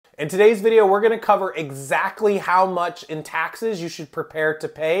In today's video, we're gonna cover exactly how much in taxes you should prepare to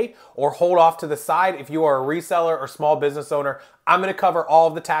pay or hold off to the side if you are a reseller or small business owner. I'm gonna cover all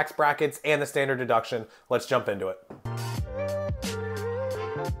of the tax brackets and the standard deduction. Let's jump into it.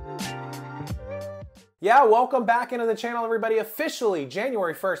 Yeah, welcome back into the channel, everybody. Officially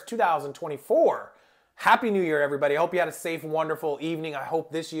January 1st, 2024. Happy New Year, everybody. I hope you had a safe, wonderful evening. I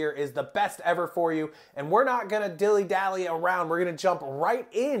hope this year is the best ever for you. And we're not gonna dilly-dally around. We're gonna jump right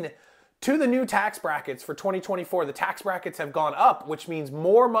in to the new tax brackets for 2024. The tax brackets have gone up, which means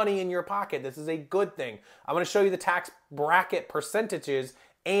more money in your pocket. This is a good thing. I'm gonna show you the tax bracket percentages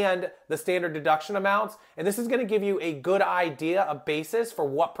and the standard deduction amounts. And this is gonna give you a good idea, a basis for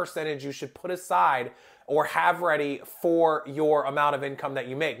what percentage you should put aside or have ready for your amount of income that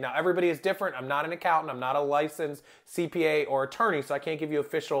you make. Now, everybody is different. I'm not an accountant. I'm not a licensed CPA or attorney, so I can't give you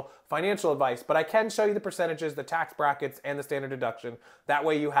official financial advice, but I can show you the percentages, the tax brackets, and the standard deduction. That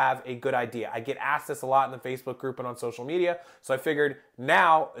way you have a good idea. I get asked this a lot in the Facebook group and on social media, so I figured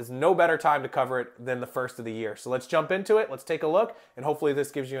now is no better time to cover it than the first of the year. So let's jump into it. Let's take a look, and hopefully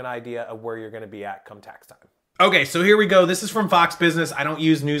this gives you an idea of where you're gonna be at come tax time. Okay, so here we go. This is from Fox Business. I don't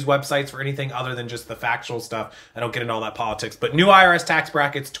use news websites for anything other than just the factual stuff. I don't get into all that politics. But new IRS tax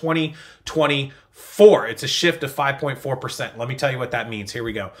brackets 2024. It's a shift of 5.4%. Let me tell you what that means. Here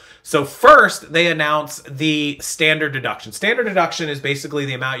we go. So first, they announce the standard deduction. Standard deduction is basically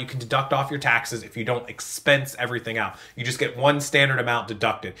the amount you can deduct off your taxes if you don't expense everything out. You just get one standard amount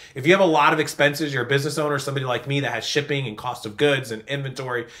deducted. If you have a lot of expenses, you're a business owner, somebody like me that has shipping and cost of goods and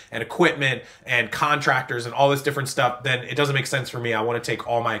inventory and equipment and contractors and all this different stuff, then it doesn't make sense for me. I want to take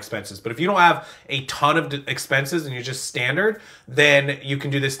all my expenses. But if you don't have a ton of expenses and you're just standard, then you can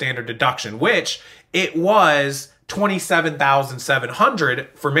do this standard deduction, which it was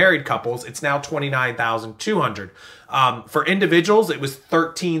 $27,700 for married couples. It's now $29,200. For individuals, it was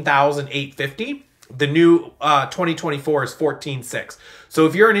 $13,850. The new 2024 is $14,600. So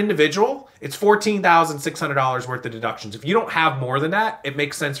if you're an individual, it's $14,600 worth of deductions. If you don't have more than that, it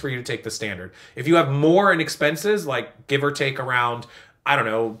makes sense for you to take the standard. If you have more in expenses, like give or take around, I don't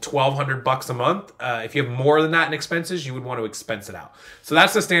know, $1,200 a month. If you have more than that in expenses, you would want to expense it out. So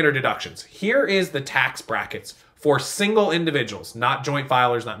that's the standard deductions. Here is the tax brackets for single individuals, not joint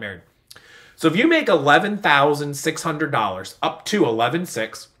filers, not married. So if you make $11,600 up to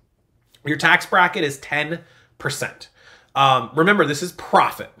 $11,600, your tax bracket is 10%. Remember, this is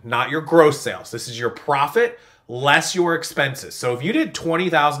profit, not your gross sales. This is your profit less your expenses. So if you did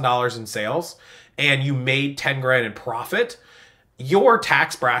 $20,000 in sales and you made 10 grand in profit, your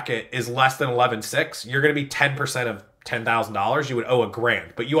tax bracket is less than 11,600. You're going to be 10% of $10,000. You would owe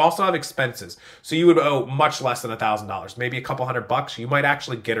 $1,000, but you also have expenses. So you would owe much less than $1,000, maybe a couple $100. You might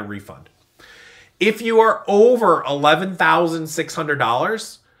actually get a refund. If you are over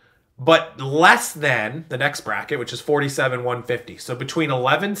 $11,600, but less than the next bracket, which is $47,150. So between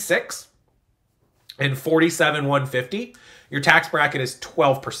 $11,600 and $47,150, your tax bracket is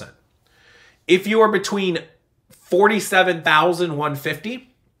 12%. If you are between $47,150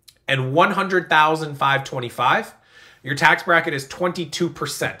 and $100,525, your tax bracket is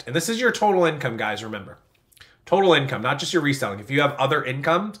 22%. And this is your total income, guys, remember. Total income, not just your reselling. If you have other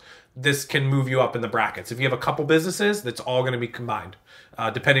incomes, this can move you up in the brackets. If you have a couple businesses, that's all going to be combined,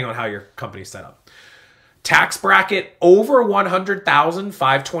 depending on how your company's set up. Tax bracket over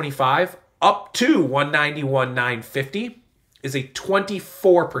 $100,525 up to $191,950 is a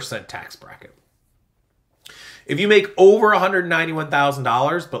 24% tax bracket. If you make over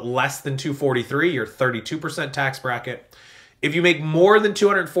 $191,000 but less than $243,000, you're 32% tax bracket. If you make more than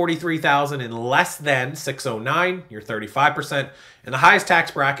 $243,000 and less than $609,000, you're 35%. And the highest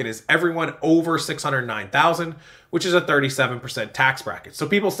tax bracket is everyone over $609,000, which is a 37% tax bracket. So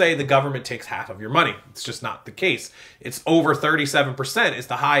people say the government takes half of your money. It's just not the case. It's over 37% is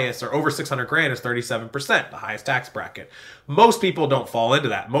the highest, or over 600 grand is 37%, the highest tax bracket. Most people don't fall into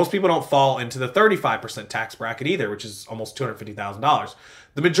that. Most people don't fall into the 35% tax bracket either, which is almost $250,000.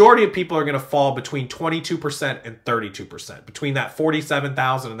 The majority of people are going to fall between 22% and 32%, between that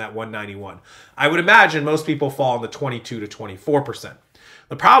 $47,000 and that $191,000. I would imagine most people fall in the 22 to 24%.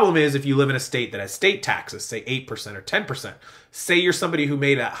 The problem is if you live in a state that has state taxes, say 8% or 10%, say you're somebody who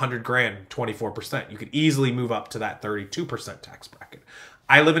made that 100 grand, 24%, you could easily move up to that 32% tax bracket.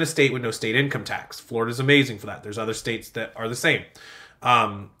 I live in a state with no state income tax. Florida's amazing for that. There's other states that are the same.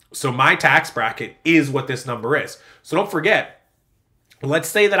 So my tax bracket is what this number is. So don't forget, let's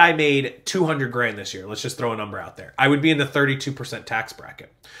say that I made 200 grand this year. Let's just throw a number out there. I would be in the 32% tax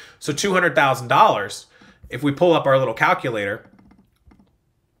bracket. So $200,000, if we pull up our little calculator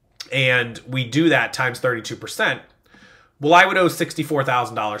and we do that times 32%, Well, I would owe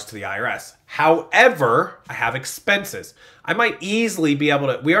 $64,000 to the IRS. However, I have expenses. I might easily be able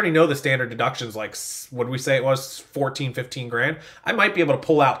to, we already know the standard deductions, like, what did we say it was, 14, 15 grand? I might be able to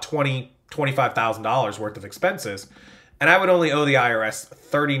pull out $25,000 worth of expenses, and I would only owe the IRS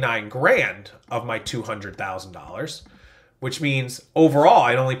 39 grand of my $200,000, which means overall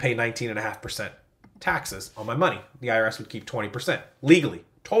I'd only pay 19.5% taxes on my money. The IRS would keep 20% legally,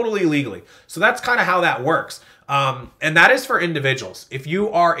 totally legally. So that's kind of how that works. And that is for individuals. If you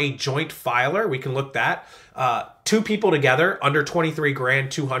are a joint filer, we can look that. Two people together under 23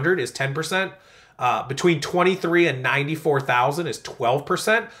 grand, 200 is 10%. Between 23 and 94,000 is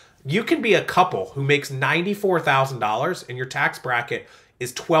 12%. You can be a couple who makes $94,000 and your tax bracket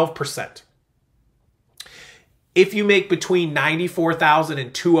is 12%. If you make between 94,000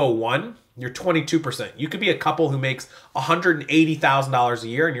 and 201, you're 22%. You could be a couple who makes $180,000 a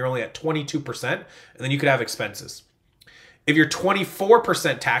year and you're only at 22%, and then you could have expenses. If your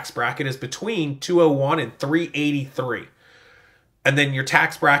 24% tax bracket is between 201 and 383, and then your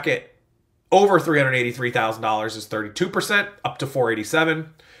tax bracket over $383,000 is 32%, up to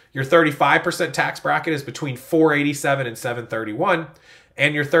 487. Your 35% tax bracket is between 487 and 731.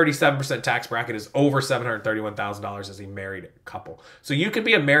 And your 37% tax bracket is over $731,000 as a married couple. So you could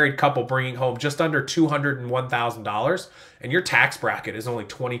be a married couple bringing home just under $201,000, and your tax bracket is only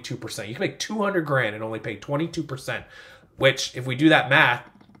 22%. You can make 200 grand and only pay 22%, which, if we do that math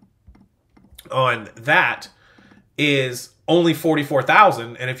on that, is only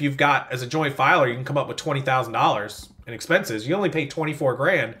 $44,000. And if you've got, as a joint filer, you can come up with $20,000 in expenses. You only pay 24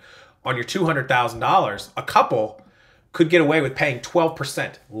 grand on your $200,000. A couple could get away with paying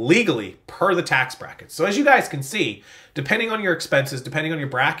 12% legally per the tax bracket. So as you guys can see, depending on your expenses, depending on your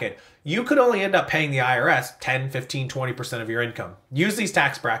bracket, you could only end up paying the IRS 10, 15, 20% of your income. Use these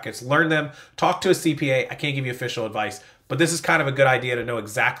tax brackets, learn them, talk to a CPA. I can't give you official advice, but this is kind of a good idea to know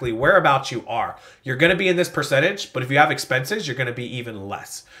exactly whereabouts you are. You're going to be in this percentage, but if you have expenses, you're going to be even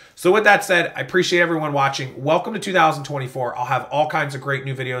less. So with that said, I appreciate everyone watching. Welcome to 2024. I'll have all kinds of great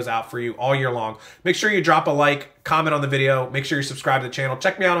new videos out for you all year long. Make sure you drop a like, comment on the video. Make sure you subscribe to the channel.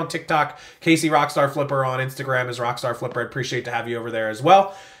 Check me out on TikTok, Casey Rockstarflipper, on Instagram as Rockstarflipper. I'd appreciate to have you over there as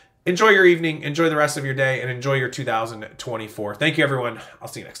well. Enjoy your evening, enjoy the rest of your day, and enjoy your 2024. Thank you, everyone. I'll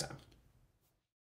see you next time.